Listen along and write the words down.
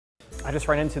I just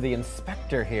ran into the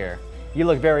inspector here. You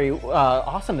look very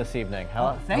awesome this evening.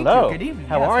 Thank Hello. you. Good evening.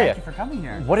 How are you? Thank you for coming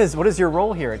here. What is your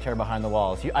role here at Terror Behind the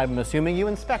Walls? I'm assuming you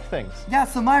inspect things. Yeah,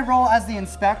 so my role as the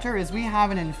inspector is we have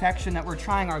an infection that we're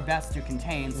trying our best to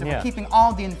contain. So we're keeping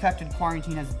all the infected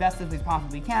quarantined as best as we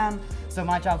possibly can. So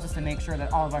my job is just to make sure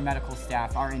that all of our medical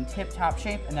staff are in tip-top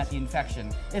shape and that the infection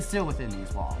is still within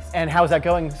these walls. And how's that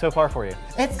going so far for you?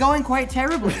 It's going quite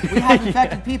terribly. We have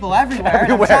infected people everywhere,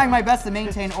 and I'm trying my best to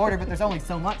maintain order, but there's only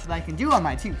so much that I can do on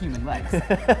my 2 human legs.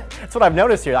 That's what I've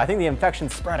noticed here. I think the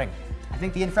infection's spreading. I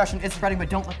think the infection is spreading, but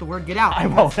don't let the word get out.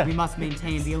 We must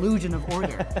maintain the illusion of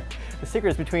order. The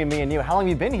secret is between me and you. How long have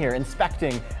you been here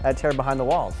inspecting at Terror Behind the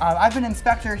Walls? I've been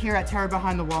inspector here at Terror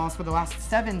Behind the Walls for the last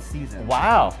 7 seasons.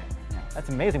 Wow. That's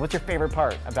amazing. What's your favorite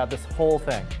part about this whole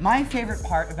thing? My favorite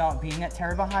part about being at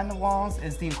Terror Behind the Walls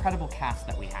is the incredible cast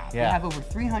that we have. Yeah. We have over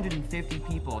 350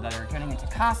 people that are getting into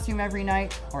costume every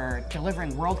night or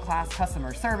delivering world-class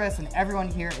customer service, and everyone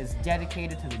here is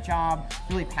dedicated to the job,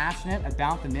 really passionate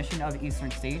about the mission of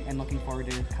Eastern State, and looking forward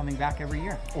to coming back every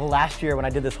year. Well, last year when I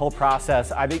did this whole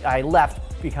process, I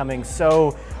left becoming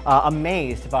so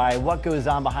amazed by what goes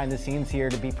on behind the scenes here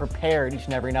to be prepared each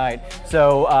and every night.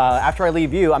 So after I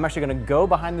leave you, I'm actually going to go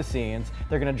behind the scenes.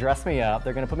 They're going to dress me up.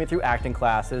 They're going to put me through acting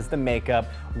classes, the makeup.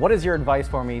 What is your advice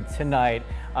for me tonight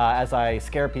as I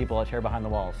scare people at Terror Behind the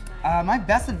Walls? My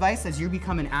best advice as you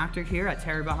become an actor here at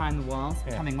Terror Behind the Walls,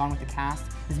 coming on with the cast,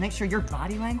 is make sure your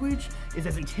body language is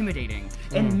as intimidating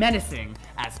and menacing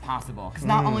as possible. Because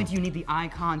not only do you need the eye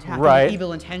contact and the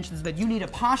evil intentions, but you need a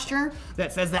posture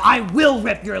that says that I will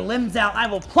rip your limbs out, I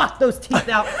will pluck those teeth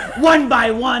out one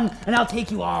by one, and I'll take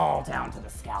you all down to the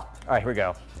scalp. All right, here we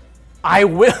go. I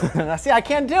will. See, I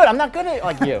can't do it. I'm not good at it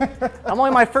like you. I'm only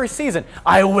my first season.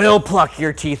 I will pluck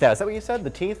your teeth out. Is that what you said?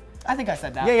 The teeth? I think I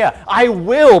said that. Yeah. I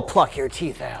will pluck your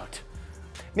teeth out.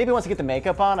 Maybe once you get the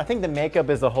makeup on, I think the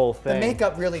makeup is the whole thing. The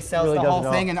makeup really sells the whole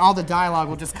thing, and all the dialogue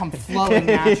will just come flowing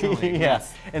naturally.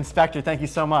 Yes. Inspector, thank you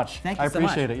so much. Thank you so much.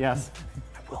 I appreciate it, yes.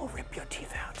 I will rip your teeth